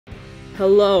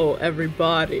Hello,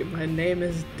 everybody. My name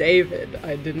is David.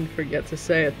 I didn't forget to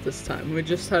say it this time. We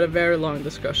just had a very long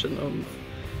discussion of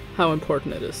how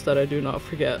important it is that I do not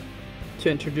forget to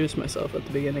introduce myself at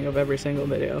the beginning of every single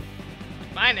video.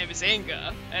 My name is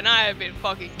Inga, and I have been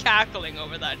fucking cackling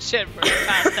over that shit for the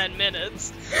past 10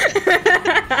 minutes.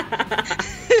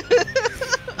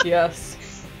 Yes.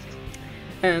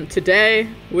 And today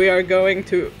we are going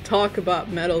to talk about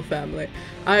Metal Family.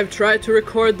 I've tried to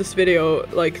record this video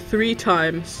like 3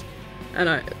 times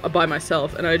and by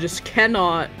myself, and I just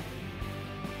cannot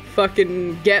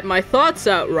fucking get my thoughts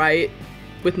out right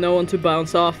with no one to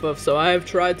bounce off of. So I have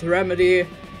tried to remedy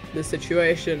the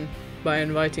situation by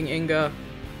inviting Inga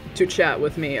to chat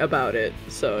with me about it.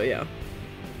 So yeah.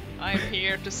 I'm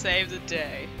here to save the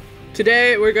day.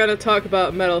 Today we're gonna talk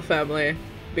about Metal Family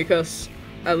because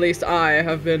at least I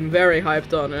have been very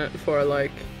hyped on it for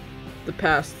like the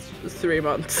past 3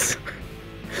 months.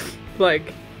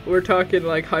 Like, we're talking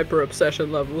like hyper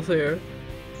obsession levels here.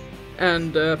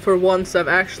 And for once I've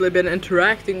actually been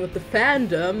interacting with the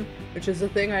fandom, which is a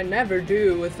thing I never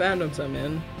do with fandoms I'm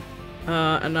in.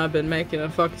 And I've been making a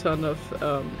fuck ton of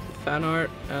fan art,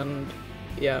 and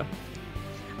yeah.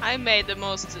 I made the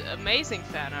most amazing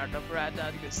fan art of Red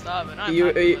Dad Gustav, and I'm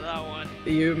happy with that one.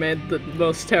 You made the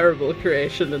most terrible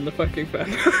creation in the fucking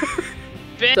fan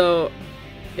art. So,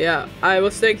 yeah, I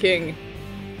was thinking,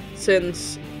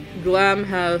 since Glam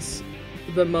has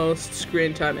the most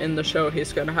screen time in the show,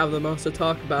 he's gonna have the most to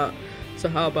talk about, so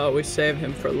how about we save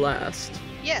him for last?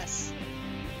 Yes.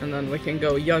 And then we can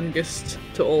go youngest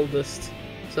to oldest.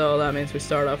 So that means we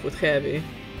start off with Heavy.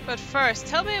 But first,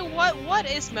 tell me what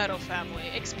is Metal Family?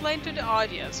 Explain to the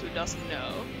audience who doesn't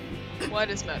know. What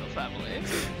is Metal Family?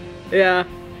 Yeah,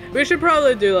 we should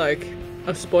probably do like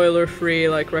a spoiler-free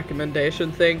like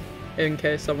recommendation thing in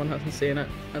case someone hasn't seen it,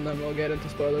 and then we'll get into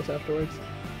spoilers afterwards.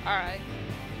 Alright.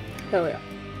 Hell yeah.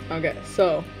 Okay,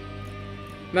 so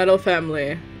Metal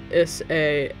Family is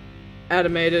a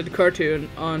animated cartoon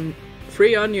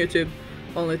free on YouTube,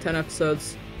 only 10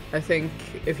 episodes. I think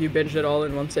if you binge it all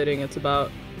in one sitting, it's a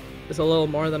little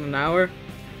more than an hour,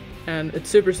 and it's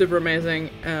super amazing,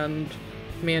 and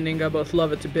me and Inga both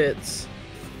love it to bits.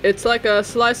 It's like a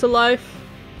slice of life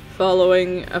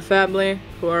following a family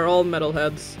who are all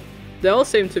metalheads. They all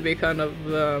seem to be kind of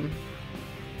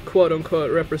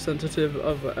quote-unquote representative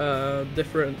of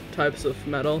different types of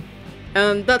metal,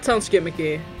 and that sounds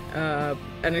gimmicky,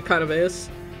 and it kind of is,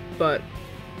 but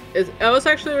I was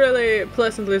actually really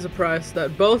pleasantly surprised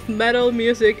that both metal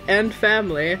music and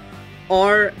family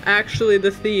are actually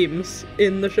the themes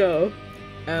in the show.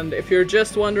 And if you're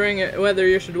just wondering whether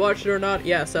you should watch it or not,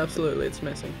 yes, absolutely, it's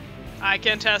missing. I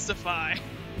can testify.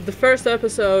 The first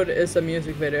episode is a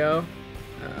music video.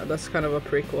 That's kind of a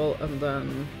prequel, and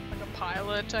then... like a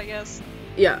pilot, I guess?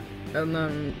 Yeah, and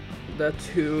then the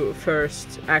 2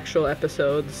 first actual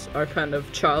episodes are kind of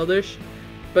childish,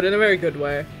 but in a very good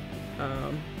way.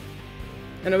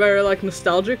 In a very, like,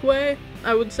 nostalgic way,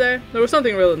 I would say. There was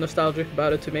something really nostalgic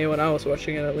about it to me when I was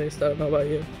watching it, at least. I don't know about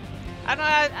you. I don't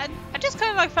know, I just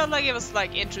kind of, like, felt like it was,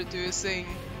 like, introducing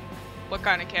what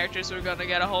kind of characters we're gonna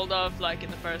get a hold of, like, in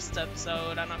the first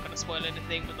episode. I'm not gonna spoil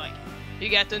anything, but, like, you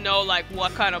get to know, like,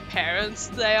 what kind of parents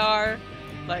they are.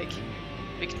 Like,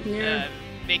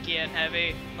 Vicky and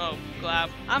Heavy. Oh, Glam.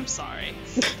 I'm sorry.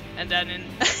 And then in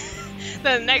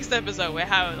the next episode, we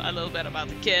have a little bit about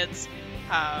the kids.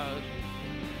 How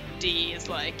D is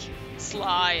like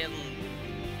sly and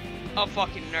a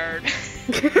fucking nerd.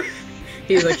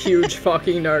 He's a huge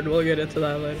fucking nerd, we'll get into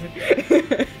that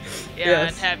later. Yeah,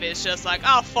 yes. And Heavy is just like,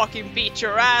 I'll fucking beat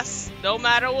your ass, no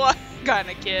matter what, kind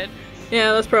of kid.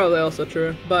 Yeah, that's probably also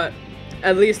true, but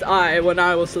at least when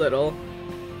I was little,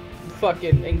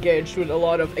 fucking engaged with a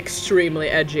lot of extremely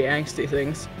edgy, angsty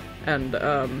things, and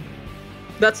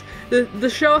that's the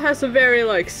show has a very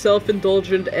like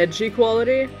self-indulgent, edgy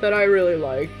quality that I really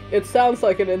like. It sounds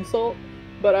like an insult,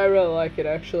 but I really like it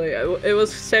actually. It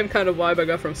was the same kind of vibe I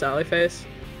got from Sally Face,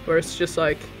 where it's just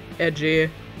like edgy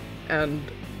and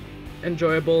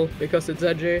enjoyable because it's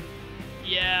edgy.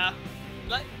 Yeah,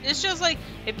 like it's just like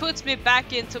it puts me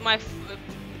back into my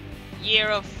year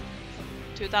of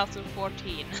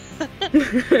 2014.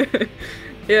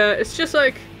 Yeah, it's just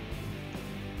like,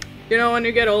 you know, when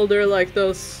you get older, like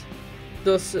those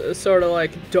sort of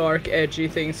like dark, edgy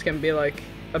things can be like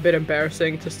a bit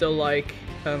embarrassing to still like.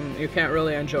 You can't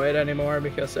really enjoy it anymore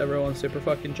because everyone's super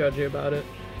fucking judgy about it.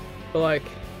 But like,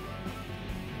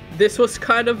 this was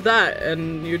kind of that,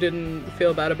 and you didn't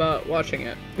feel bad about watching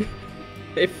it.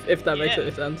 if that makes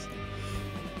any sense.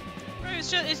 It's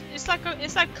just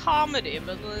it's like comedy,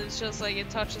 but it's just like it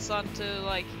touches on to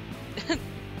like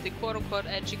the quote-unquote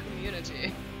edgy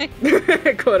community.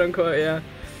 Quote unquote, yeah.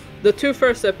 The two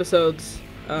first episodes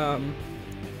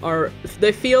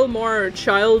they feel more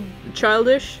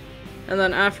childish, and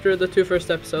then after the two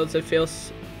first episodes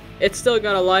it's still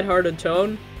got a lighthearted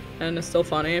tone and it's still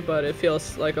funny, but it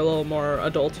feels like a little more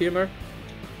adult humor.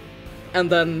 And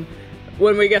then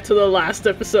when we get to the last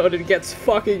episode, it gets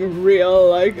fucking real,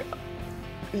 like,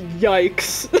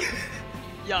 yikes.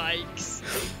 Yikes.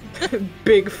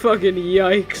 Big fucking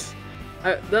yikes.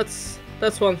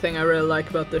 That's one thing I really like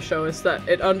about this show, is that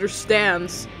it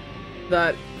understands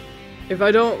that if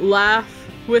I don't laugh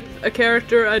with a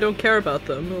character, I don't care about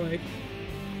them. Like,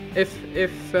 if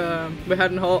we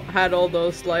hadn't had all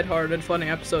those lighthearted, funny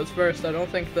episodes first, I don't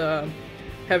think the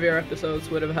heavier episodes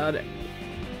would have had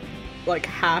like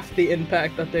half the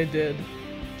impact that they did.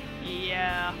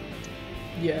 Yeah.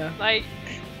 Yeah. Like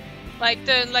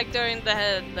during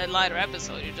the lighter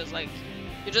episode, you just like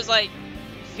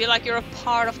feel like you're a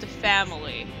part of the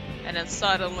family, and then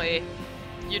suddenly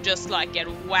you just like get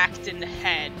whacked in the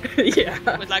head.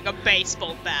 Yeah. With like a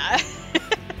baseball bat.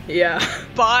 Yeah.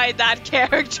 By that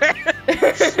character.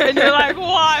 And you're like,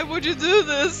 why would you do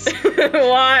this?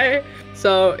 Why?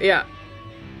 So yeah,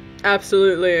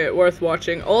 absolutely worth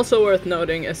watching. Also worth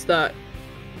noting is that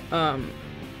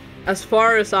as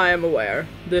far as I am aware,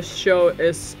 this show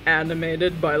is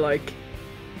animated by like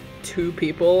 2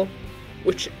 people,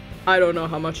 which I don't know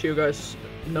how much you guys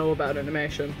know about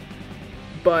animation,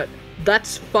 but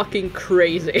that's fucking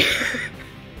crazy.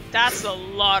 That's a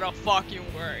lot of fucking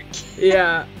work.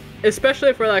 Yeah,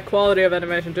 especially for that quality of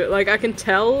animation too. Like, I can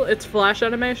tell it's Flash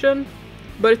animation,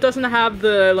 but it doesn't have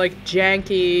the like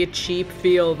janky, cheap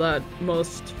feel that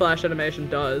most Flash animation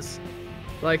does.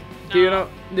 Like, do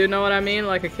you know what I mean?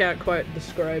 Like, I can't quite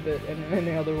describe it in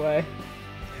any other way.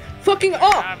 Fucking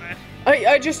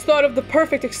I just thought of the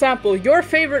perfect example. Your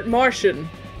favorite Martian,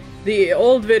 the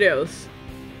old videos,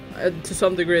 to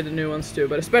some degree the new ones too,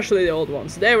 but especially the old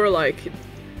ones. They were like,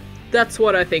 that's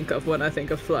what I think of when I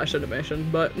think of Flash animation.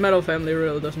 But Metal Family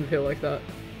really doesn't feel like that.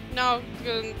 No,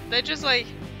 they just like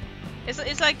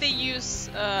it's like they use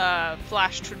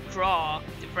Flash to draw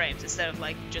the frames instead of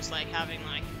like just like having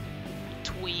like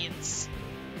tweens,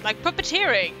 like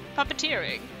puppeteering.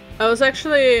 I was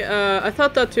actually, I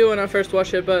thought that too when I first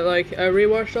watched it, but like I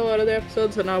rewatched a lot of the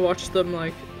episodes and I watched them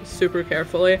like super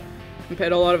carefully and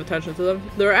paid a lot of attention to them.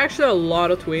 There are actually a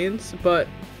lot of tweens, but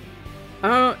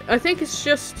I think it's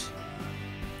just,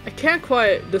 I can't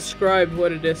quite describe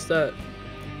what it is that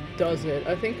does it.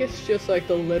 I think it's just like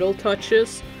the little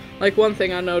touches. Like, one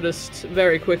thing I noticed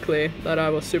very quickly that I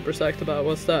was super psyched about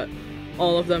was that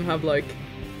all of them have like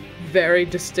very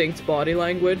distinct body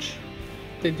language.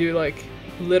 They do like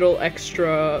little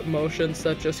extra motions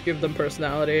that just give them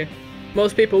personality.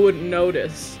 Most people wouldn't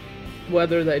notice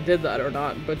whether they did that or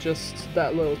not, but just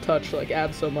that little touch like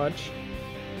adds so much.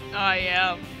 Oh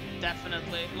yeah,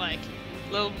 definitely. Like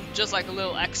just like a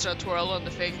little extra twirl on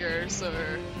the fingers,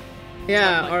 or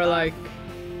yeah, like or that. like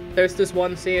there's this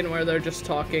one scene where they're just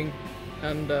talking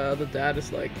and the dad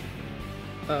is like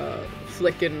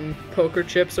flicking poker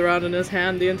chips around in his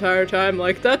hand the entire time.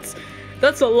 Like, that's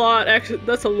a lot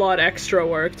extra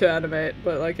work to animate,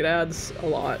 but like it adds a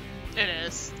lot. It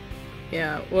is.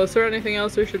 Yeah. Was there anything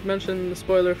else we should mention,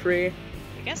 spoiler free? I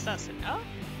guess that's it. Oh?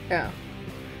 Yeah.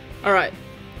 Alright.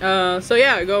 So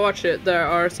yeah, go watch it. There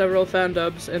are several fan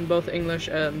dubs in both English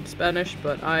and Spanish,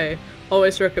 but I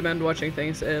always recommend watching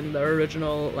things in the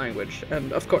original language,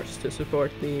 and of course to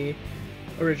support the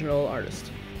original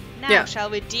artist. Now shall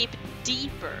we dive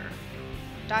deeper?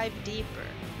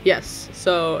 Yes,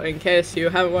 so in case you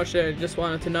haven't watched it and just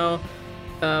wanted to know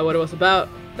what it was about,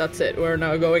 that's it. We're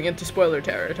now going into spoiler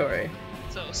territory.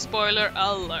 So, spoiler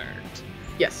alert.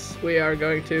 Yes, we are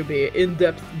going to be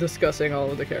in-depth discussing all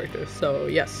of the characters. So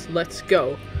yes, let's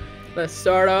go. Let's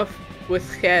start off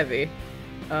with Heavy,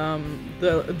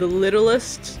 the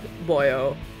littlest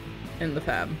boyo in the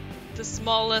fam. The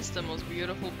smallest and most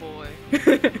beautiful boy.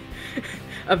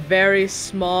 A very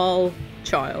small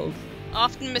child.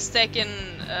 Often mistaken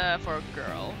for a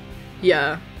girl.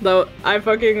 Yeah, though I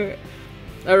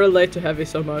relate to Heavy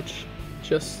so much.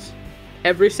 Just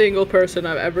every single person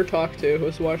I've ever talked to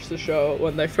who's watched the show,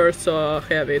 when they first saw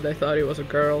Heavy, they thought he was a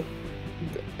girl.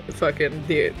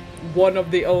 One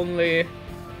of the only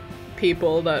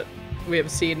people that we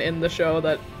have seen in the show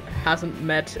that hasn't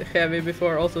met Heavy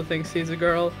before also thinks he's a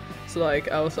girl. So like,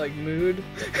 I was like, mood.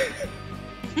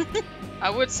 I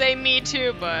would say me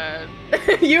too, but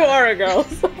you are a girl.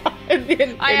 So in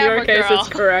your case, girl. it's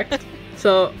correct.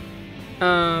 So,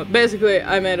 basically,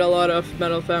 I made a lot of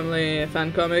Metal Family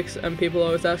fan comics, and people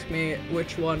always ask me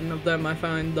which one of them I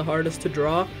find the hardest to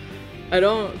draw. I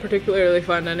don't particularly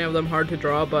find any of them hard to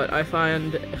draw, but I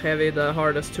find Heavy the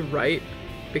hardest to write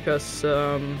because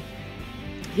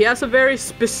he has a very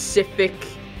specific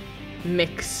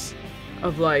mix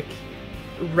of like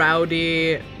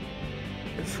rowdy,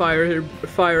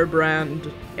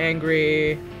 firebrand,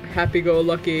 angry,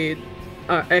 happy-go-lucky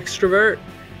extrovert,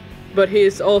 but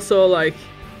he's also like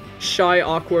shy,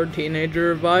 awkward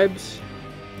teenager vibes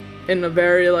in a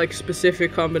very like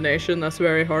specific combination that's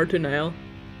very hard to nail.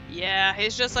 Yeah,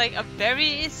 he's just like a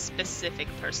very specific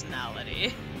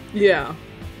personality. Yeah,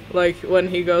 like when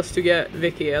he goes to get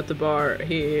Vicky at the bar,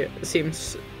 he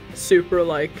seems super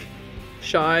like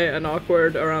shy and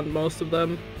awkward around most of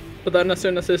them, but then as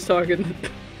soon as he's talking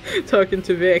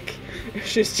to Vic,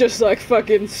 she's just like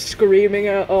fucking screaming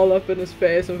all up in his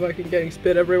face and fucking getting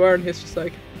spit everywhere, and he's just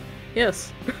like,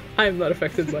 yes, I am not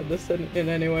affected by this in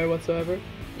any way whatsoever.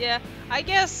 Yeah, I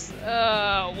guess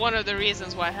one of the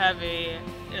reasons why Heavy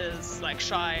is like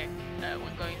shy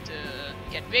when going to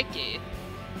get Vicky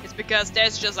is because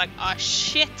there's just like a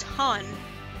shit ton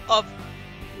of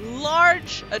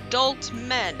large adult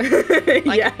men, like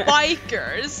Yeah.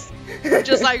 bikers,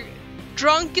 just like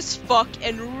drunk as fuck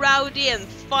and rowdy and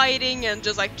fighting and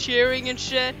just like cheering and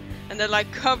shit, and they're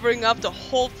like covering up the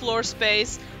whole floor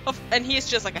space and he's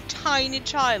just like a tiny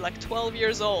child, like 12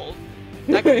 years old.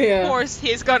 Like, Yeah. Of course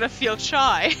he's gonna feel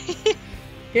shy.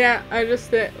 Yeah, I just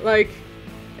think, like,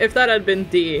 if that had been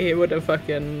D, he would have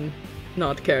fucking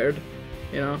not cared,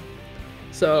 you know?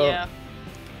 So, Yeah.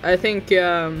 I think,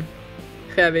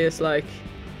 Heavy is like,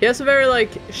 he has a very,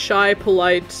 like, shy,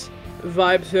 polite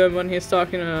vibe to him when he's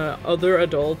talking to other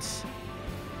adults,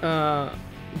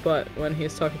 but when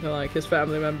he's talking to, like, his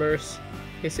family members,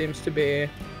 he seems to be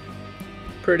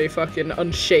pretty fucking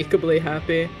unshakably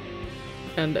happy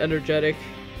and energetic,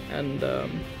 and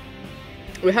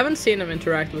we haven't seen him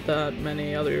interact with that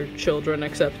many other children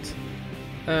except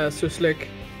Suslik,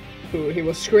 who he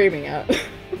was screaming at.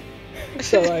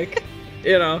 So like,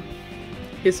 you know,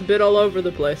 he's a bit all over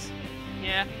the place.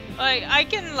 Yeah, like I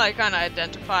can like kind of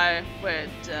identify with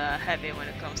Heavy when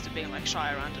it comes to being like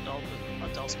shy around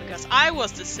adults, because I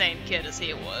was the same kid as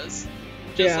he was,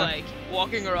 just Yeah. like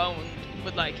walking around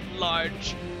with like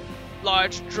large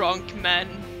drunk men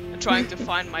and trying to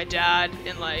find my dad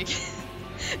in like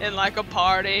in like a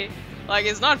party. Like,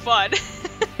 it's not fun.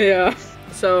 Yeah.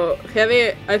 So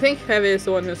Heavy, I think Heavy is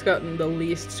the one who's gotten the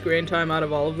least screen time out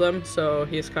of all of them, so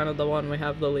he's kind of the one we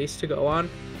have the least to go on.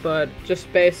 But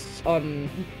just based on,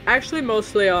 actually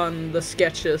mostly on the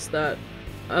sketches that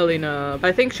Alina,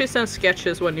 I think she sends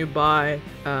sketches when you buy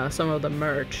some of the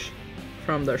merch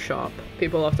from their shop.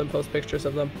 People often post pictures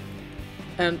of them.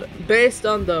 And based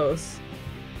on those,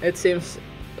 it seems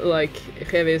like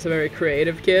Heavy is a very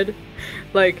creative kid.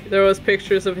 Like, there was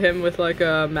pictures of him with like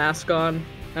a mask on,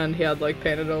 and he had like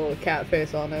painted a little cat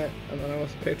face on it, and then there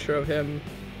was a picture of him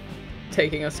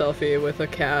taking a selfie with a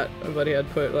cat, but he had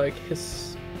put like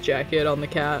his jacket on the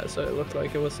cat, so it looked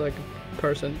like it was like a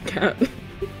person cat.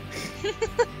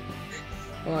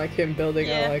 Like him building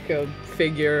a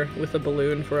figure with a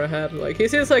balloon for a head. Like, he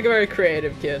seems like a very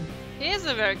creative kid. He is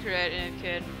a very creative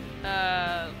kid.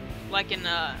 Like in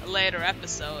a later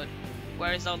episode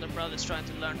where his older brother's trying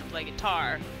to learn to play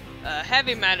guitar,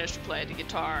 Heavy managed to play the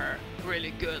guitar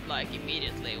really good, like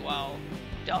immediately, while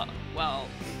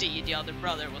D, the other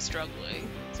brother, was struggling.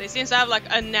 So he seems to have like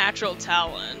a natural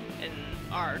talent in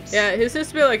arts. Yeah, he seems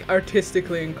to be like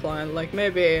artistically inclined. Like,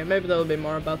 maybe there'll be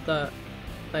more about that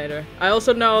later. I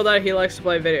also know that he likes to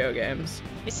play video games.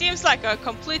 He seems like a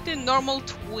completely normal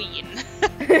tween.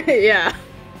 Yeah.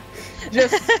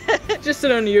 Just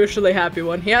an unusually happy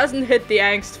one. He hasn't hit the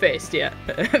angst phase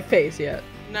yet.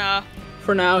 No.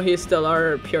 For now, he's still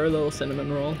our pure little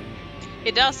cinnamon roll.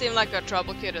 He does seem like a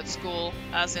trouble kid at school,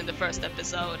 as in the first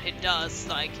episode. He does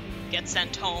like get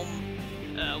sent home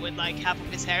with like half of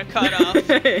his hair cut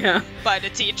off Yeah. by the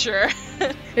teacher.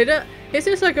 He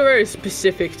seems like a very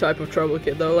specific type of trouble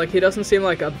kid, though. Like, he doesn't seem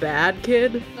like a bad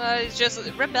kid. He's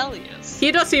just rebellious.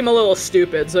 He does seem a little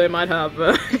stupid, so he might have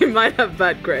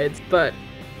bad grades. But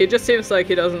he just seems like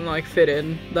he doesn't like fit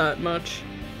in that much.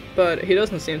 But he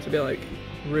doesn't seem to be like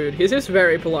rude. He seems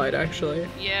very polite, actually.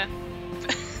 Yeah.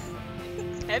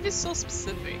 Heavy's so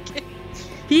specific.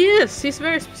 He is. He's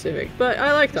very specific, but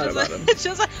I like that about him. It's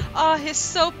just like, oh, he's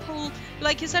so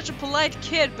he's such a polite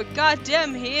kid, but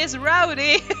goddamn, he is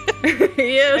rowdy.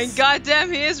 He is. And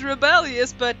goddamn, he is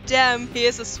rebellious, but damn, he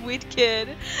is a sweet kid.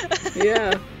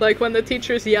 Yeah, like when the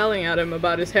teacher's yelling at him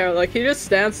about his hair, like, he just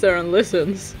stands there and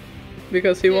listens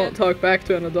because he won't talk back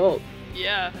to an adult.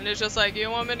 Yeah, and it's just like, you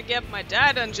want me to get my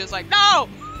dad? And she's like, no!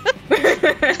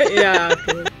 Yeah.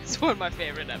 It's one of my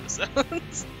favorite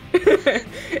episodes.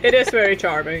 It is very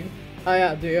charming. Oh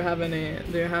yeah, do you have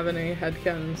any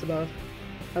headcanons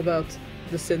about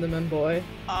the cinnamon boy?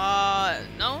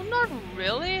 No, not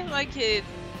really. Like, it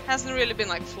hasn't really been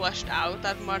like fleshed out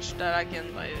that much that I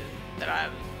can like that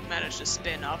I've managed to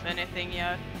spin off anything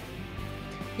yet.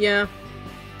 Yeah.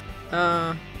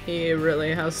 He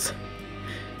really hasn't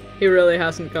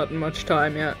gotten much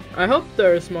time yet. I hope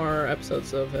there's more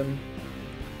episodes of him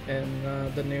in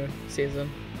the new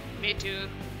season. Me too.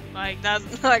 Like,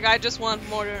 that's like I just want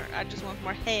more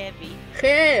heavy.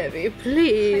 Heavy,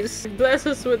 please. Bless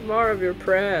us with more of your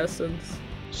presence.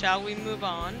 Shall we move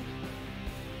on?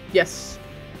 Yes.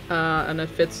 And it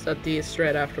fits that D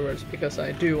straight afterwards because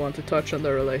I do want to touch on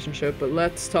the relationship, but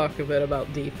let's talk a bit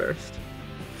about D first.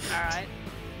 Alright.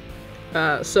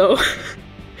 So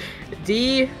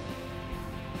D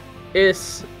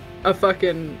is a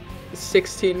fucking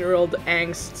 16-year-old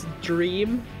angst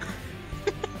dream.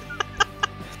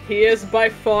 He is by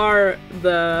far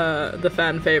the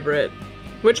fan favorite,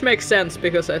 which makes sense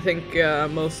because I think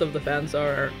most of the fans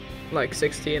are like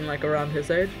 16, like around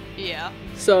his age. Yeah.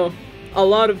 So a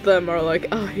lot of them are like,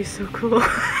 oh, he's so cool.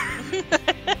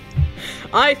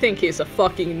 I think he's a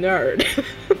fucking nerd.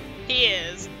 He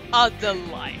is a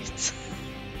delight.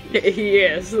 He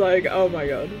is, like, oh my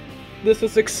god. This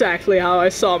is exactly how I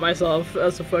saw myself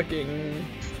as a fucking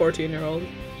 14-year-old.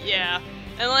 Yeah.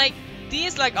 And like, D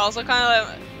is like also kind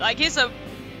of like he's a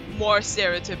more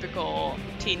stereotypical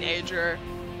teenager,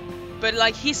 but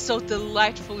like he's so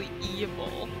delightfully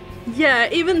evil. Yeah,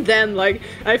 even then, like,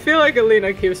 I feel like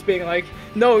Alina keeps being like,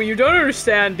 no, you don't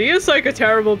understand, D is like a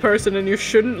terrible person and you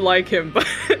shouldn't like him, but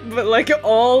like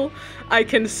all I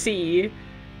can see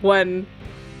when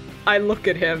I look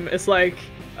at him is like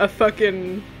a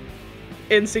fucking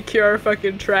insecure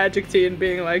fucking tragic teen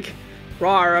being like,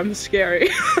 rawr, I'm scary.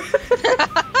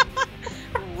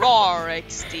 Roar,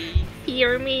 XD.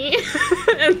 Hear me?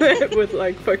 And then with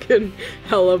like fucking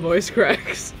hella voice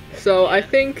cracks. So I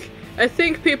think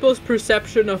people's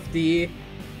perception of D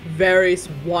varies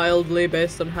wildly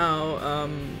based on how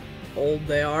old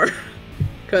they are.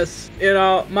 Because, you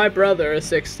know, my brother is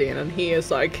 16 and he is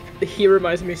like, he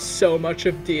reminds me so much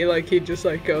of D. Like, he just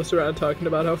like goes around talking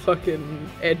about how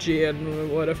fucking edgy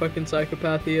and what a fucking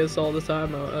psychopath he is all the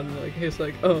time. And like, he's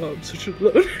like, oh, I'm such a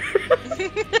loner.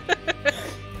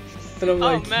 And I'm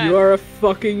like, you are a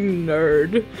fucking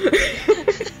nerd.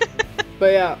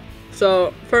 But yeah,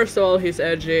 so first of all, he's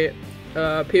edgy.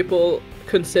 People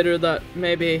consider that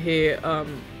maybe he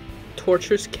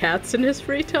tortures cats in his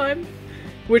free time,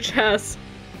 which has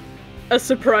a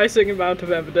surprising amount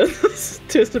of evidence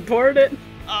to support it.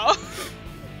 Oh,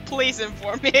 please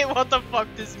inform me what the fuck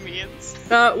this means.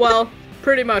 Well,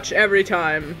 pretty much every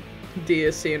time D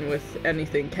is seen with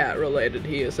anything cat related,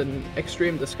 he is in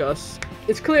extreme disgust.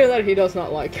 It's clear that he does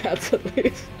not like cats, at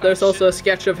least. There's also a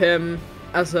sketch of him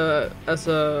as a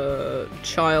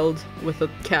child with a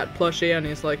cat plushie, and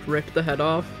he's like ripped the head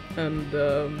off. And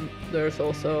there's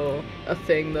also a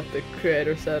thing that the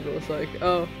creator said was like,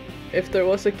 oh, if there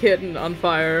was a kitten on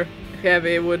fire,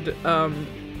 Heavy would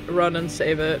run and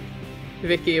save it.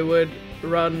 Vicky would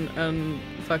run and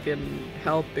fucking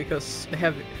help because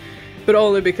Heavy, but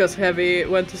only because Heavy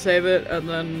went to save it, and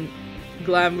then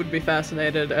Glam would be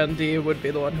fascinated and D would be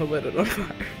the one who lit it on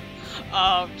fire.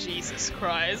 Oh, Jesus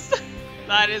Christ.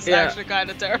 That is actually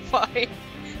kind of terrifying.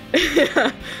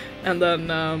 Yeah. And then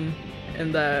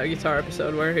in the guitar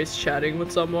episode where he's chatting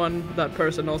with someone, that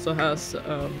person also has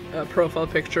a profile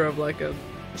picture of like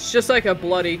it's just like a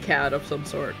bloody cat of some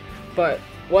sort. But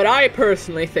what I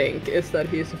personally think is that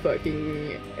he's a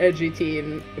fucking edgy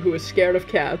teen who is scared of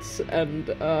cats and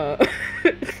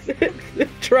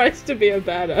tries to be a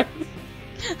badass.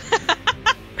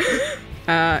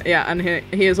 Yeah, and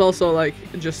he is also like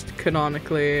just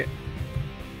canonically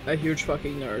a huge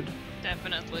fucking nerd.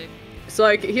 Definitely. So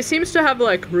like he seems to have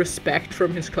like respect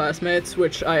from his classmates,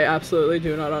 which I absolutely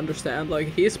do not understand. Like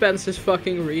he spends his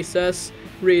fucking recess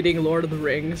reading Lord of the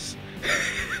Rings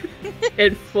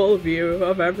in full view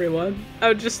of everyone.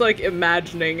 I'm just like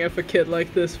imagining if a kid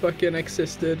like this fucking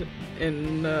existed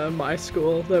in my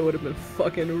school, that would have been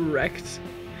fucking wrecked.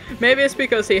 Maybe it's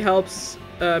because he helps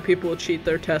people cheat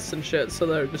their tests and shit, so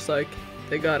they're just like,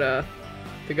 they gotta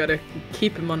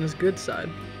keep him on his good side.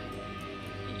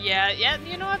 Yeah,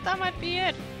 you know what, that might be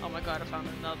it. Oh my god, I found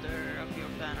another of your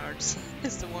fan arts.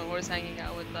 It's the one where he's hanging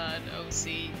out with that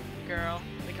OC girl,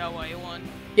 the kawaii one.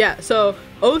 Yeah, so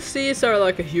OCs are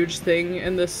like a huge thing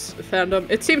in this fandom.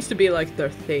 It seems to be like their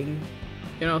thing.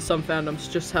 You know, some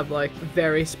fandoms just have like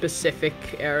very specific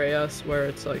areas where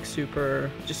it's like super,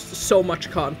 just so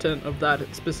much content of that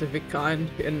specific kind.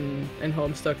 In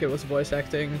Homestuck it was voice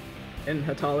acting. in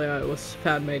Hetalia it was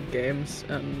fan-made games,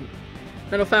 and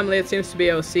Metal Family it seems to be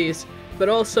OCs, but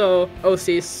also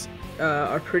OCs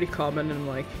are pretty common in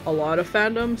like a lot of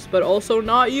fandoms, but also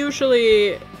not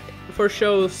usually for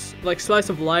shows like slice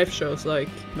of life shows like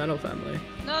Metal Family.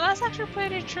 No, that's actually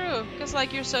pretty true, because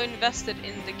like you're so invested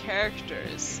in the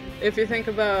characters. If you think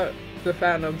about the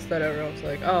fandoms that everyone's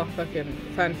like, oh, fucking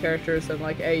fan characters and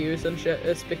like AUs and shit,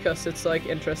 it's because it's like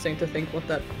interesting to think what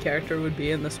that character would be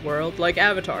in this world. Like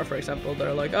Avatar, for example,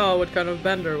 they're like, oh, what kind of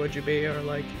bender would you be? Or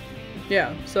like,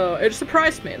 yeah, so it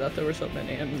surprised me that there were so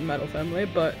many in Metal Family,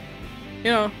 but,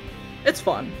 you know, it's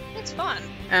fun. It's fun.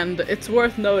 And it's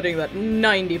worth noting that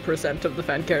 90% of the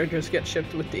fan characters get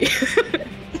shipped with D.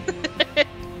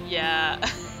 Yeah.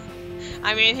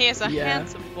 I mean, he is a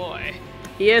handsome boy.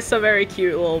 He is a very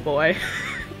cute little boy.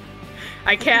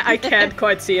 I can't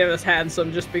quite see him as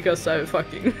handsome just because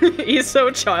he's so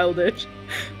childish.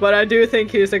 But I do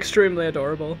think he's extremely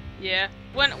adorable. Yeah.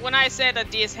 When I say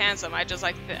that D is handsome, I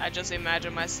just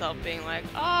imagine myself being like,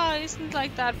 oh, isn't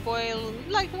like that boy,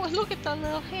 like, look at that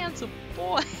little handsome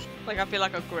boy. Like I feel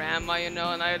like a grandma, you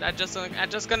know, and I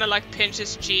just gonna like pinch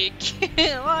his cheek.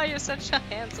 Oh, you're such a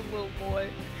handsome little boy.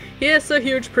 He is a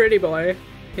huge pretty boy.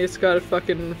 He's got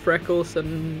fucking freckles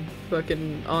and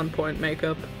fucking on-point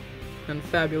makeup and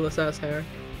fabulous ass hair.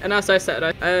 And as I said,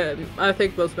 I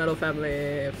think most Metal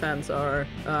Family fans are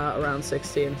around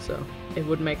 16, so it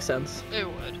would make sense. It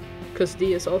would. Because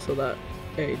D is also that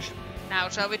age. Now,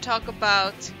 shall we talk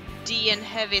about D and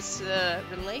Heavy's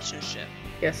relationship?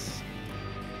 Yes.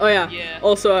 Oh yeah.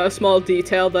 Also a small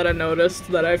detail that I noticed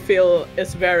that I feel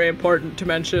is very important to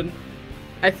mention.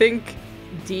 I think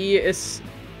D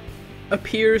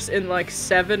appears in like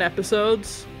 7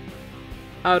 episodes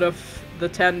out of the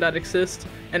 10 that exist,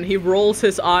 and he rolls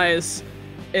his eyes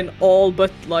in all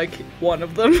but like one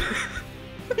of them.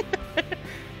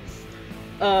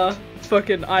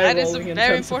 Fucking eye rolling intensifies. That is a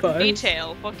very important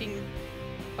detail. Fucking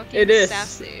it is.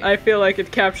 Sassy. I feel like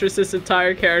it captures his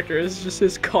entire character. It's just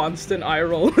his constant eye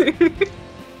rolling.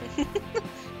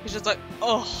 He's just like,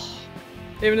 oh.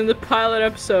 Even in the pilot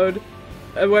episode,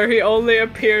 where he only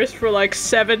appears for like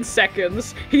 7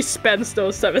 seconds, he spends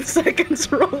those 7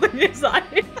 seconds rolling his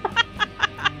eye.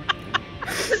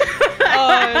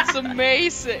 Oh, it's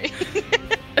amazing.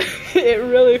 It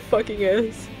really fucking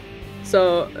is.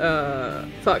 So,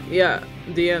 fuck, yeah,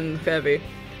 D and Heavy.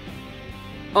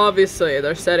 Obviously,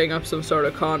 they're setting up some sort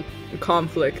of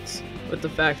conflict with the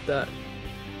fact that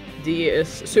D is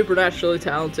supernaturally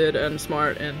talented and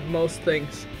smart in most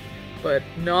things, but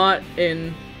not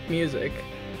in music.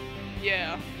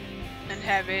 Yeah. And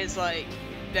Heavy is like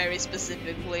very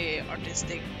specifically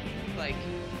artistic, like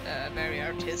very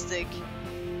artistic,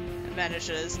 and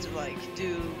manages to like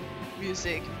do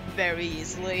music very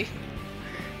easily.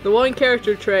 The one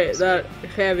character trait that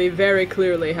Heavy very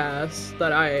clearly has,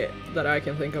 that I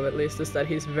can think of at least, is that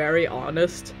he's very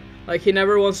honest. Like, he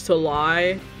never wants to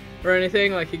lie or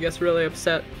anything. Like, he gets really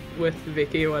upset with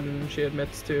Vicky when she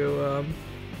admits to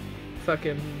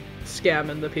fucking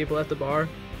scamming the people at the bar.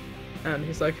 And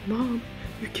he's like, Mom,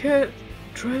 you can't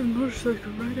drive a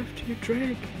motorcycle right after you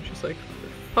drank. And she's like,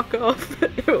 fuck off.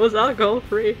 It was alcohol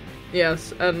free.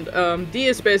 Yes, and D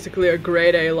is basically a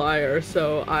grade A liar,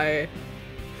 so I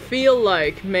feel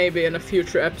like maybe in a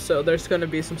future episode there's gonna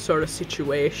be some sort of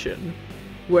situation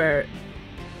where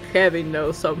Heavy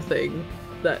knows something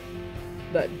that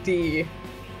D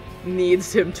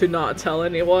needs him to not tell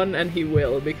anyone, and he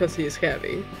will because he's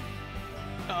Heavy.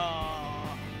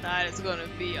 Oh, that is gonna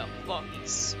be a fucking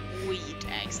sweet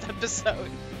next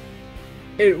episode.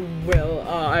 It will.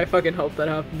 I fucking hope that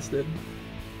happens, dude.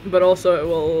 But also it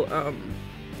will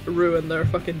ruin their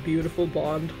fucking beautiful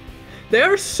bond. They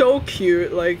are so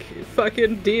cute, like,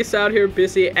 fucking D's out here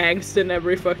busy angsting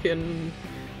every fucking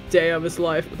day of his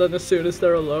life, but then as soon as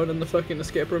they're alone in the fucking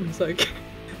escape room, he's like,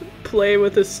 play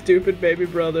with his stupid baby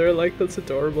brother, like, that's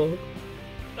adorable.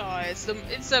 Oh, it's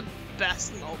the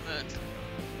best moment.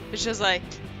 It's just like,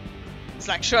 it's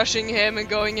like shushing him and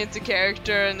going into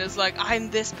character, and it's like,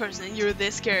 I'm this person and you're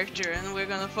this character, and we're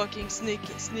gonna fucking sneak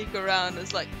around.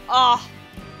 It's like, oh,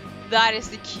 that is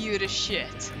the cutest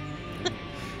shit.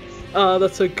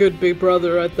 That's a good big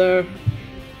brother right there.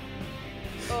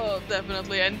 Oh,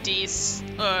 definitely. And D's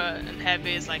and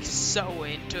Heavy is like so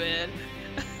into it.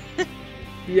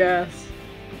 Yes.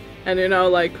 And you know,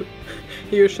 like,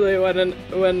 usually when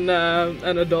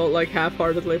an adult like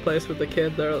half-heartedly plays with a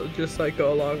kid, they'll just like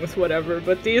go along with whatever.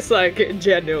 But D's like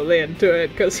genuinely into it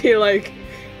because he's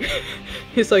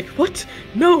like, what?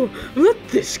 No, I'm not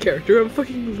this character. I'm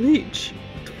fucking Leech.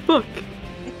 What the fuck?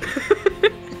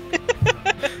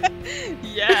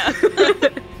 Yeah.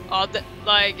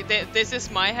 This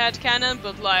is my headcanon,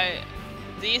 but like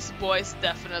these boys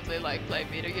definitely like play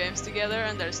video games together,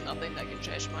 and there's nothing that can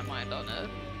change my mind on it.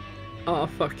 Oh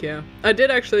fuck yeah! I did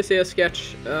actually see a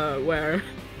sketch where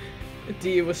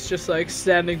Dee was just like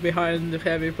standing behind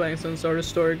Heavy playing some sort of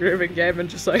story-driven game and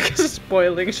just like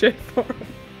spoiling shit for him.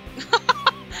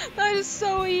 That is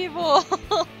so evil.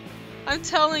 I'm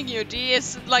telling you, Dee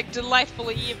is like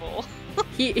delightfully evil.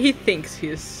 He thinks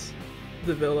he's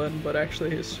the villain, but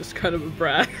actually he's just kind of a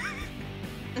brat.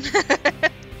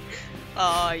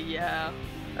 Oh yeah.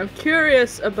 I'm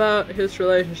curious about his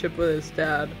relationship with his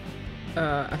dad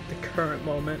at the current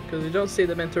moment, because we don't see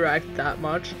them interact that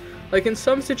much. Like in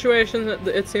some situations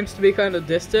it seems to be kind of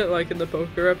distant, like in the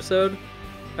poker episode,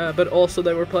 but also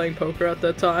they were playing poker at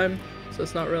that time, so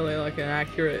it's not really like an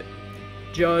accurate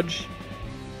judge.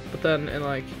 But then in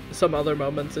like some other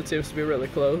moments it seems to be really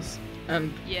close,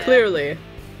 and clearly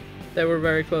they were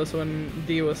very close when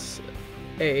Dee was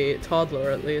a toddler,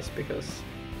 at least, because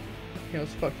he was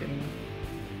fucking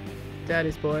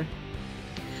daddy's boy.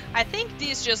 I think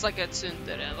Dee's just like a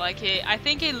tsundere. Like I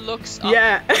think he looks up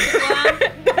yeah. to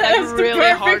Glam, like really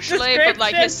harshly, but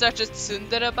like he's such a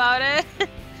tsundere about it.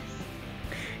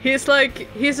 He's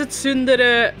a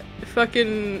tsundere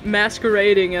fucking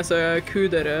masquerading as a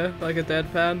kudere, like a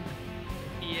deadpan.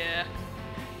 Yeah.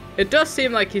 It does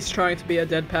seem like he's trying to be a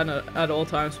deadpan at all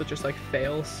times, but just like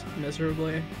fails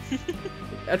miserably.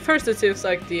 At first it seems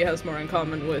like Dee has more in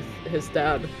common with his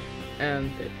dad,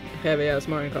 and Heavy has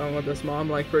more in common with his mom,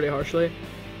 like pretty harshly.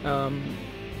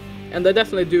 And they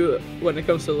definitely do when it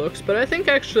comes to looks, but I think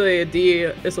actually Dee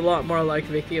is a lot more like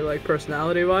Vicky, like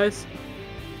personality-wise.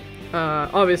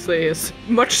 Obviously is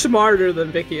much smarter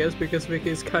than Vicky is, because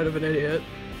Vicky's kind of an idiot,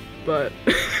 but...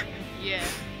 yeah.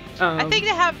 I think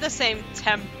they have the same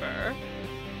temper.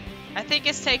 I think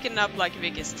it's taken up like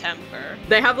Vicky's temper.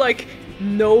 They have like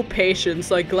no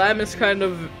patience. Like Glam is kind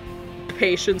of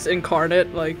patience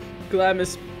incarnate. Like Glam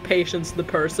is patience the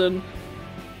person.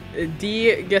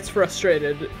 Dee gets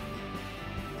frustrated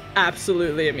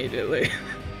absolutely immediately.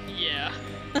 Yeah.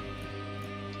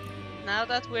 Now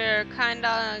that we're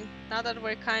kinda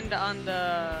on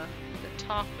the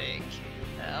topic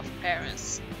of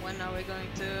parents, when are we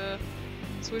going to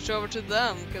switch over to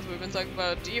them? Because we've been talking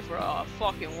about Dee for a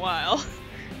fucking while.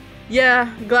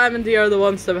 Yeah, Glam and Dee are the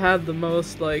ones that have had the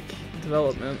most like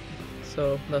development,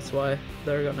 so that's why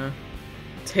they're gonna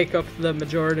take up the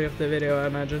majority of the video, I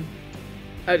imagine.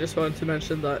 I just wanted to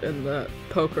mention that in the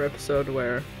poker episode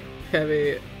where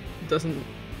Heavy doesn't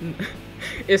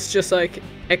it's just like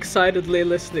excitedly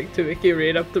listening to Vicky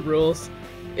read up the rules.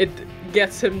 It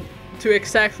gets him to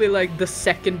exactly like the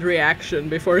second reaction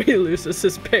before he loses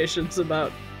his patience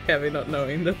about Heavy not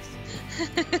knowing this.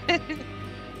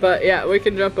 But yeah, we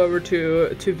can jump over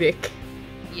to Vic.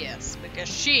 Yes, because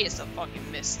she is a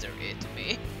fucking mystery to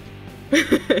me.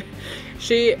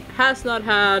 She has not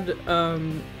had a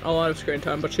lot of screen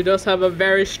time, but she does have a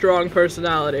very strong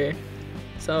personality.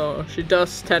 So she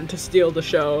does tend to steal the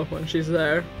show when she's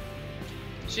there.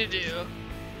 She do.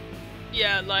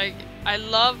 Yeah, like, I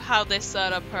love how they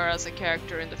set up her as a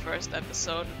character in the first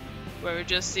episode, where we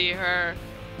just see her,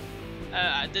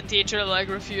 the teacher like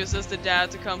refuses the dad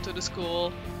to come to the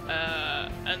school,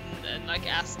 and like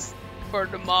asks for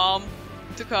the mom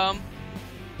to come,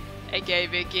 aka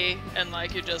Vicky, and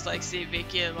like you just like see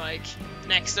Vicky like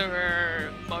next to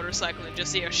her motorcycle and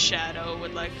just see her shadow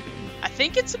with like, I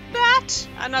think it's a bat?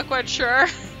 I'm not quite sure.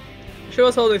 She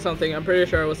was holding something, I'm pretty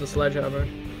sure it was a sledgehammer.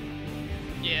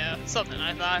 Yeah, something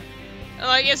like that. And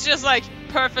like, it's just like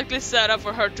perfectly set up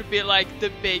for her to be like the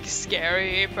big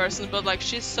scary person, but like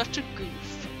she's such a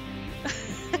goof.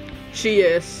 She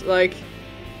is like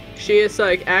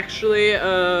actually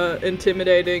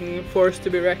intimidating force to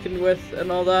be reckoned with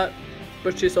and all that,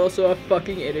 but she's also a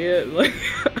fucking idiot. Like,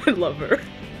 I love her.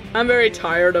 I'm very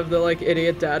tired of the like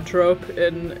idiot dad trope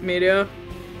in media,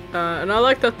 and I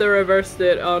like that they reversed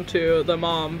it onto the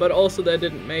mom, but also they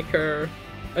didn't make her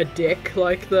a dick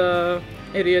like the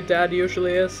idiot dad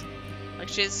usually is. Like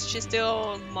she's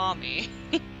still mommy,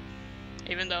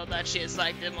 even though that she is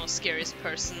like the most scariest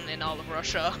person in all of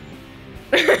Russia.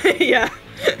 Yeah.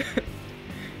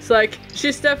 It's like,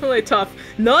 she's definitely tough.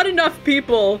 Not enough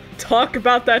people talk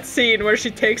about that scene where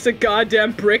she takes a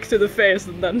goddamn brick to the face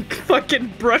and then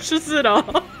fucking brushes it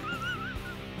off.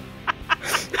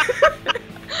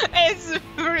 It's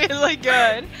really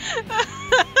good.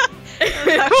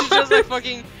 And how she just like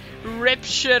fucking rips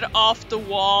shit off the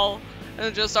wall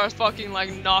and just starts fucking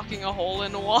like knocking a hole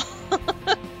in the wall.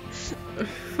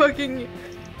 Fucking,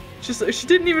 she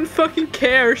didn't even fucking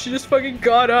care. She just fucking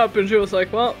got up and she was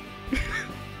like, well,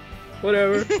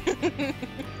 whatever.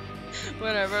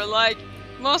 whatever. Like,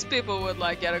 most people would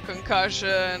like get a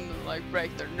concussion, like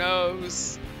break their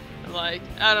nose, and, like,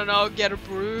 I don't know, get a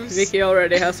bruise. Vicky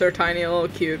already has her tiny little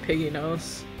cute piggy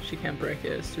nose. She can't break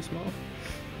it, it's too small.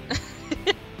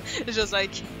 It's just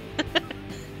like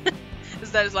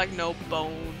there's like no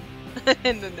bone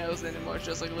in the nose anymore. It's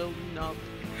just like a little nub.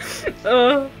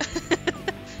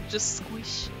 Just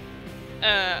squish.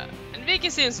 And Vicky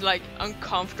seems like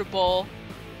uncomfortable.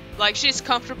 Like she's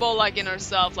comfortable like in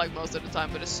herself like most of the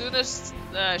time, but as soon as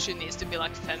she needs to be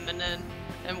like feminine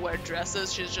and wear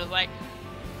dresses, she's just like,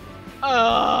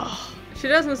 ugh. She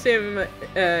doesn't seem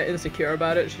insecure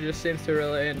about it. She just seems to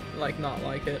really like not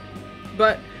like it.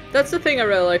 But that's the thing I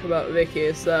really like about Vicky,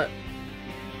 is that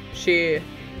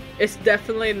it's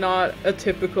definitely not a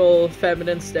typical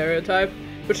feminine stereotype,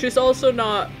 but she's also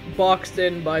not boxed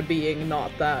in by being not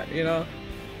that, you know?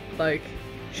 Like,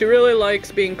 she really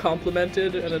likes being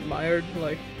complimented and admired.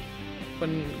 Like,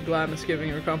 when Glam is giving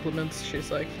her compliments, she's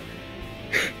like,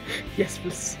 yes,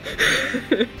 miss.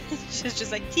 She's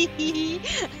just like, hee hee hee.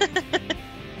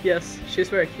 Yes, she's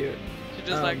very cute. She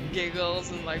just like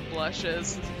giggles and like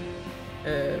blushes.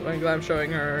 When Glam's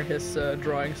showing her his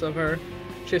drawings of her,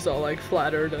 she's all like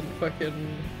flattered and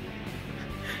fucking...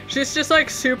 She's just like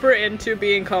super into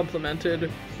being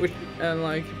complimented, and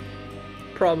like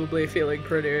probably feeling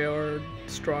pretty or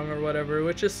strong or whatever,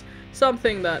 which is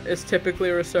something that is typically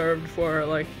reserved for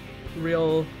like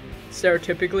real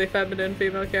stereotypically feminine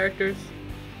female characters.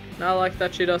 And I like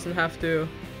that she doesn't have to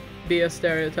be a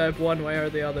stereotype one way or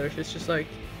the other. She's just like,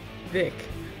 Vic.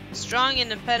 Strong,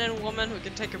 independent woman who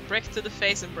can take a brick to the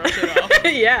face and brush it off.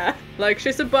 Yeah, like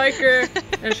she's a biker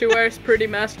and she wears pretty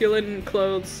masculine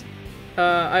clothes.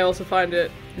 I also find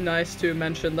it nice to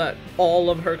mention that all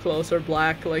of her clothes are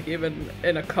black, like even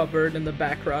in a cupboard in the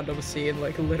background of a scene,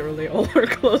 like literally all her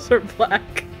clothes are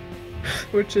black,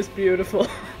 which is beautiful.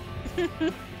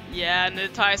 Yeah, and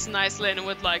it ties nicely in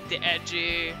with like the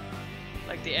edgy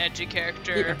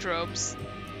character tropes.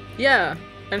 Yeah.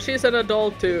 And she's an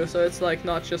adult too, so it's like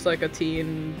not just like a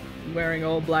teen wearing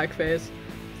all blackface.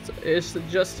 It's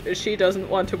just she doesn't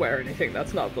want to wear anything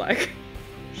that's not black.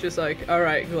 She's like,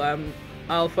 alright Glam,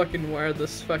 I'll fucking wear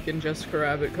this fucking Jessica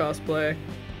Rabbit cosplay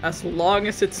as long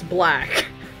as it's black.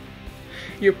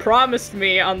 You promised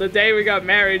me on the day we got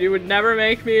married you would never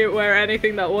make me wear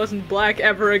anything that wasn't black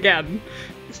ever again.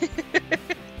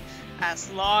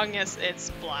 As long as it's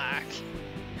black.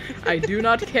 I do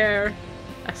not care.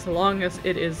 As long as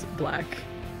it is black.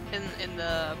 In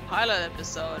the pilot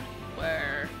episode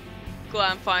where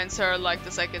Glam finds her like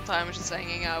the second time she's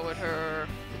hanging out with her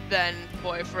then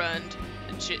boyfriend,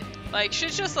 and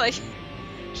she's just like,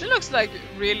 she looks like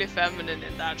really feminine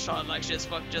in that shot. Like she's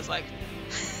just like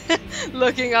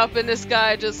looking up in the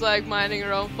sky, just like minding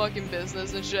her own fucking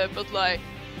business and shit. But like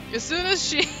as soon as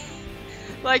she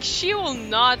will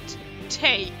not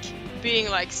take being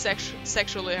like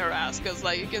sexually harassed, because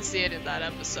like you can see it in that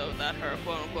episode that her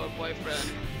quote-unquote boyfriend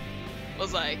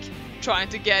was like trying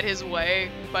to get his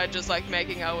way by just like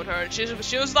making out with her, and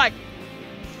she was like,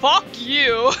 fuck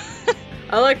you.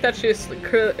 I like that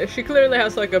she clearly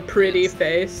has like a pretty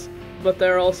face, but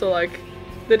they're also like,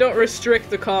 they don't restrict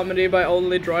the comedy by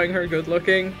only drawing her good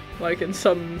looking. Like in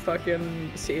some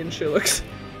fucking scene she looks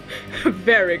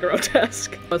very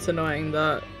grotesque. It's annoying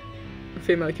that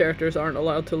female characters aren't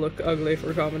allowed to look ugly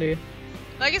for comedy.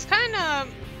 Like it's kind of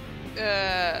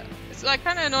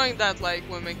annoying that like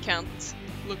women can't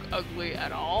look ugly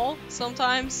at all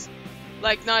sometimes.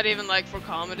 Like not even like for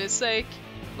comedy's sake.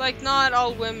 Like not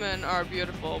all women are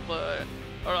beautiful, but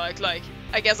or like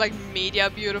I guess like media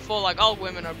beautiful. Like all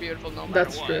women are beautiful no matter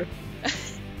That's what. true.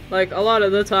 Like a lot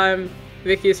of the time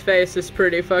Vicky's face is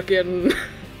pretty fucking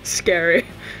scary,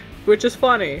 which is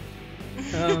funny.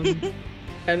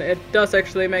 And it does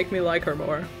actually make me like her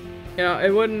more. You know, it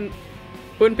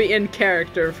wouldn't be in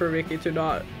character for Vicky to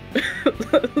not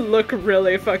look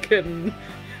really fucking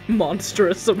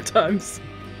monstrous sometimes.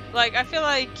 Like I feel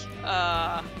like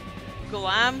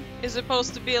Glam is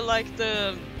supposed to be like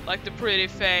the pretty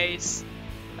face,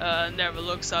 never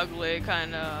looks ugly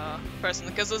kind of person,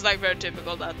 because it's like very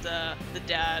typical that the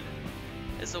dad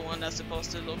is the one that's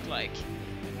supposed to look like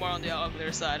more on the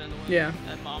uglier side, and the one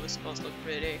and mom is supposed to look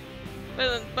pretty.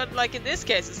 But like in this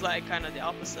case, it's like kind of the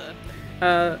opposite.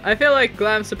 I feel like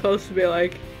Glam's supposed to be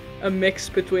like a mix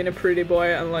between a pretty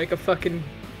boy and like a fucking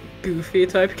goofy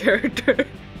type character,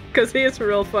 because he is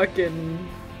real fucking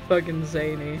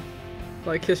zany.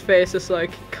 Like his face is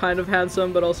like kind of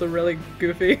handsome, but also really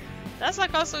goofy. That's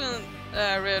like also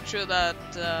really true that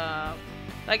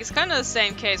like it's kind of the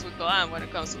same case with Glam when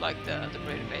it comes to like the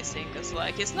pretty face thing, because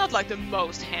like he's not like the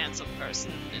most handsome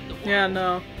person in the world. Yeah,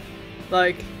 no,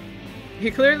 like.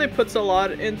 he clearly puts a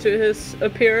lot into his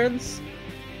appearance.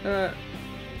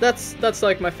 That's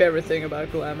like my favorite thing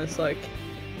about Glam, is like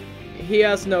he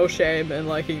has no shame in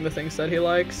liking the things that he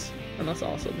likes, and that's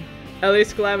awesome. At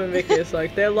least Glam and Vicky is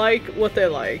like, they like what they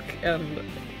like, and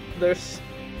there's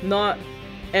not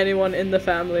anyone in the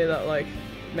family that like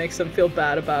makes them feel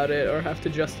bad about it or have to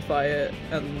justify it,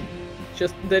 and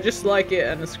they just like it,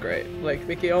 and it's great. Like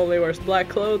Vicky only wears black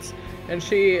clothes, and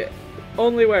she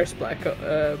only wears black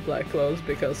clothes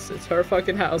because it's her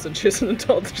fucking house and she's an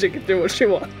adult and she can do what she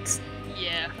wants.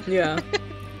 Yeah. Yeah.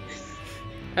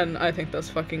 And I think that's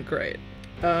fucking great.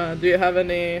 Do you have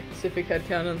any specific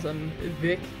headcanons on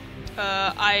Vic?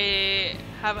 I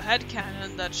have a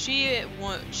headcanon that she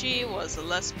was a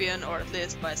lesbian, or at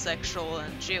least bisexual,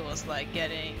 and she was like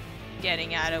getting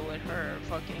at it with her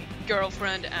fucking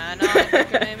girlfriend Anna, I think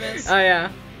her name is. Oh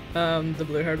yeah, the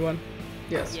blue-haired one.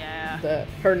 Yes. Yeah.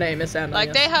 Her name is Anna. Like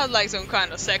yes. they had like some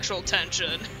kind of sexual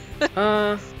tension.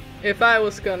 If I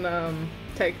was gonna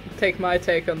take my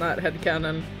take on that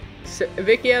headcanon,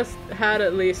 Vicky has had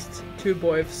at least 2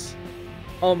 boys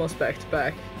almost back to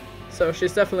back, so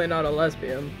she's definitely not a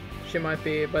lesbian. She might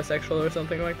be bisexual or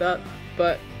something like that,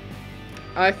 but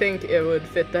I think it would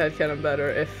fit the headcanon better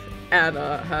if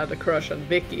Anna had a crush on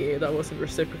Vicky that wasn't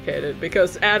reciprocated,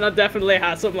 because Anna definitely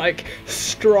has some like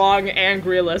strong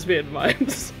angry lesbian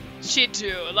vibes. She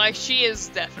do, like she is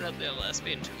definitely a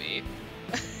lesbian to me.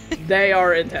 They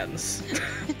are intense.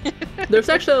 There's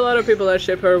actually a lot of people that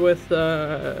ship her with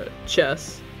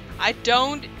Chess. I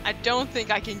don't think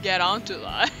I can get onto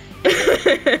that.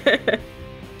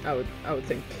 I would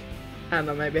think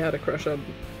Anna maybe had a crush on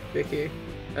Vicky,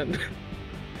 and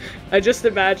I just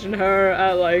imagine her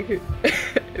at like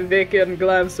Vicky and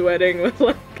Glam's wedding with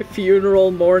like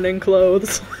funeral mourning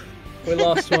clothes. We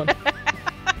lost one.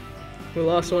 We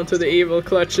lost one to the evil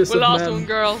clutches of men. We lost one,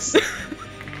 girls.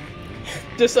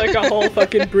 Just like a whole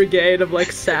fucking brigade of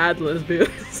like sad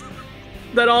lesbians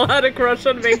that all had a crush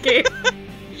on Vicky.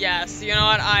 Yes, you know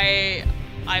what? I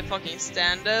fucking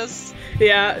stand this.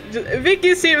 Yeah,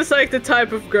 Vicky seems like the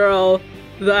type of girl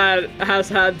that has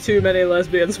had too many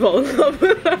lesbians fall in love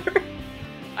with her.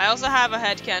 I also have a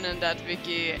headcanon that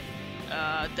Vicky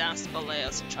danced ballet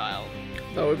as a child.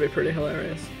 That would be pretty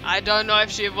hilarious. I don't know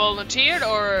if she volunteered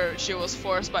or she was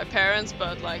forced by parents,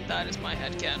 but like that is my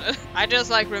headcanon. I just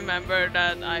like remember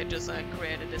that I just like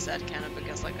created this headcanon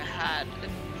because like I had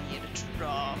a need to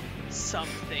draw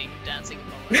something dancing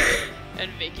ballet, and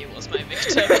Vicky was my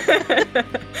victim.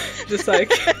 Just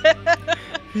like,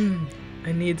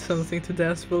 I need something to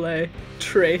dance ballet.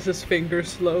 Trace his fingers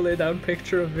slowly down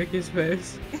picture of Vicky's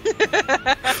face.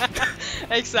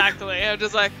 Exactly. I'm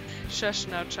just like, shush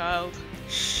now, child.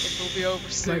 It will be over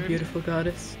soon. My beautiful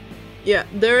goddess. Yeah,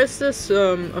 there is this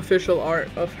official art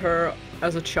of her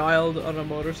as a child on a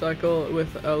motorcycle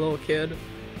with a little kid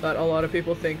that a lot of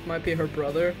people think might be her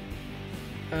brother.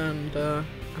 And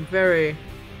I'm very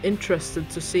interested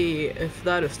to see if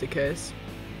that is the case.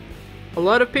 A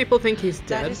lot of people think he's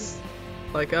dead.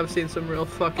 Like, I've seen some real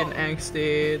fucking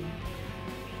angsty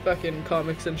fucking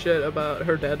comics and shit about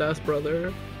her dead-ass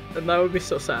brother. And that would be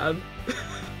so sad.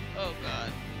 Oh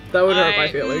god. That would hurt my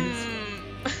feelings.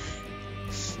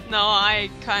 No, I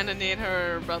kinda need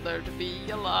her brother to be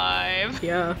alive.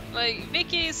 Yeah. Like,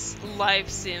 Vicky's life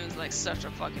seems like such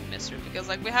a fucking mystery, because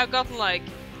like we have gotten like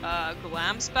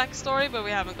Glam's backstory, but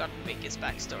we haven't gotten Vicky's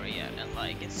backstory yet, and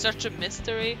like it's such a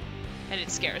mystery, and it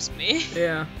scares me.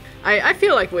 Yeah. I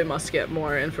feel like we must get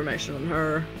more information on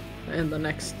her in the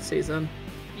next season.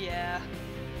 Yeah.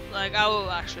 Like, I will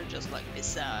actually just like be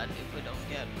sad if we don't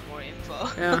get more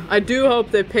info. Yeah, I do hope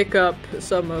they pick up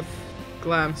some of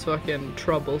Glam's fucking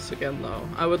troubles again, though.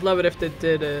 I would love it if they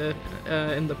did it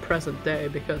in the present day,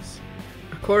 because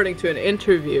according to an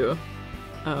interview,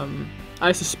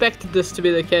 I suspected this to be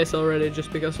the case already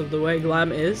just because of the way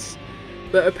Glam is,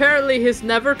 but apparently he's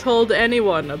never told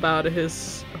anyone about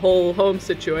his whole home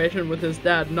situation with his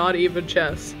dad, not even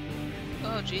Chess.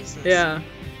 Oh, Jesus. Yeah.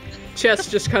 Chess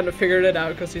just kind of figured it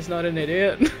out because he's not an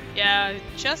idiot. Yeah,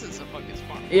 Chess is a fucking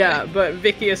smart boy. Yeah, but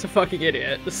Vicky is a fucking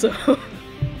idiot, so...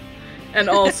 And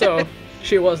also,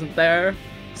 she wasn't there,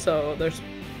 so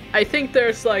I think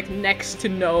there's like next to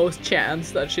no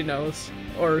chance that she knows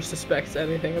or suspects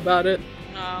anything about it.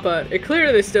 No. But it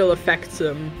clearly still affects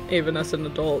him, even as an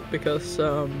adult, because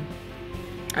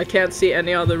I can't see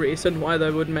any other reason why they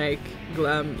would make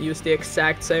Glam use the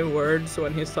exact same words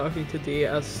when he's talking to Dee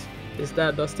as his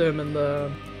dad does to him in the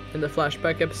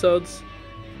flashback episodes,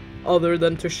 other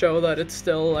than to show that it's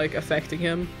still like affecting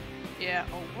him. Yeah.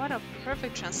 Oh, what a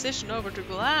perfect transition over to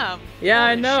Glam. Yeah,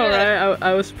 Holy I know, shit. right?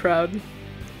 I was proud.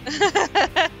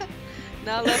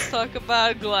 Now let's talk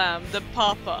about Glam, the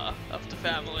papa of the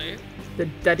family. The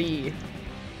daddy.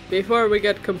 Before we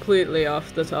get completely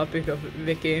off the topic of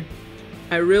Vicky,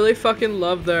 I really fucking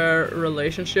love their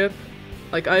relationship.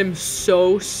 Like, I'm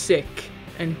so sick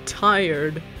and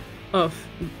tired of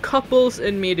couples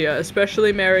in media,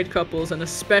 especially married couples and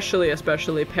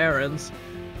especially parents,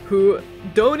 who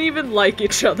don't even like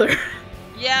each other.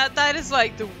 Yeah, that is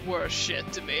like the worst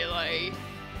shit to me. Like,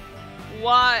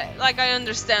 why? Like, I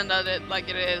understand that it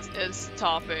is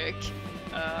topic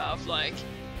of like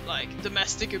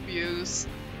domestic abuse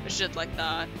and shit like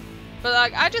that. But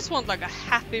like, I just want like a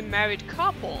happy married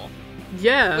couple.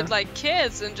 Yeah. With like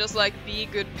kids and just like be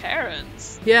good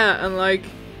parents. Yeah, and like,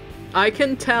 I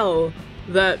can tell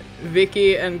that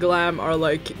Vicky and Glam are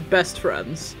like best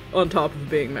friends on top of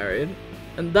being married.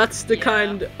 And that's the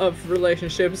kind of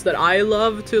relationships that I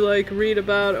love to like read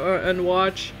about and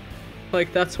watch.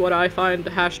 Like, that's what I find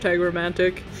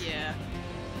 #romantic. Yeah.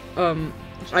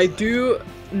 I do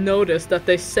notice that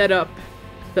they set up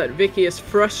that Vicky is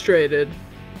frustrated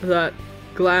that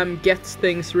Glam gets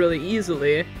things really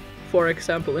easily. For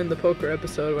example, in the poker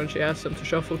episode when she asks him to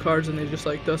shuffle cards and he just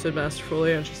like does it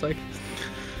masterfully and she's like,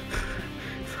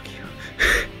 fuck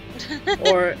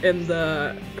you. Or in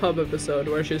the pub episode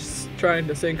where she's trying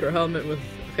to sink her helmet with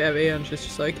heavy and she's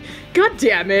just like, god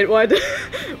damn it, why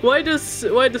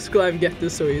does Glam get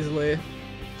this so easily?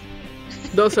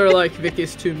 Those are like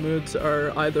Vicky's two moods,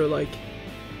 are either like,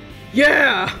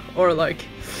 yeah, or like,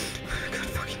 god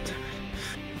fucking damn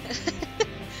it.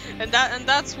 and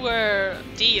that's where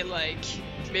Dee like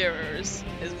mirrors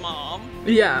his mom.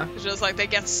 Yeah. It's just like they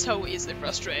get so easily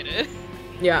frustrated.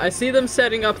 Yeah, I see them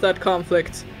setting up that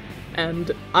conflict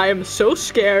and I am so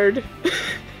scared.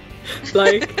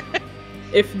 Like,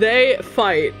 if they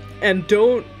fight and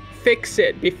don't fix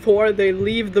it before they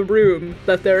leave the room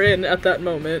that they're in at that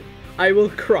moment, I will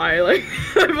cry. Like,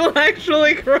 I will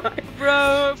actually cry.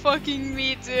 Bro, fucking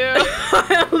me too.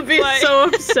 I'll be like, so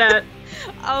upset.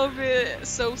 I'll be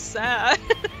so sad.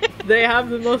 They have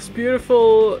the most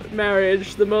beautiful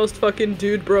marriage, the most fucking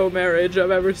dude bro marriage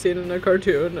I've ever seen in a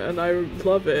cartoon, and I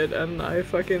love it, and I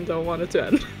fucking don't want it to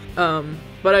end.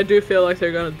 But I do feel like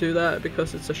they're gonna do that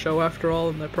because it's a show after all,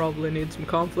 and they probably need some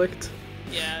conflict.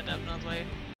 Yeah, definitely.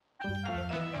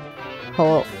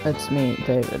 Hello, it's me,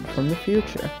 David, from the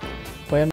future.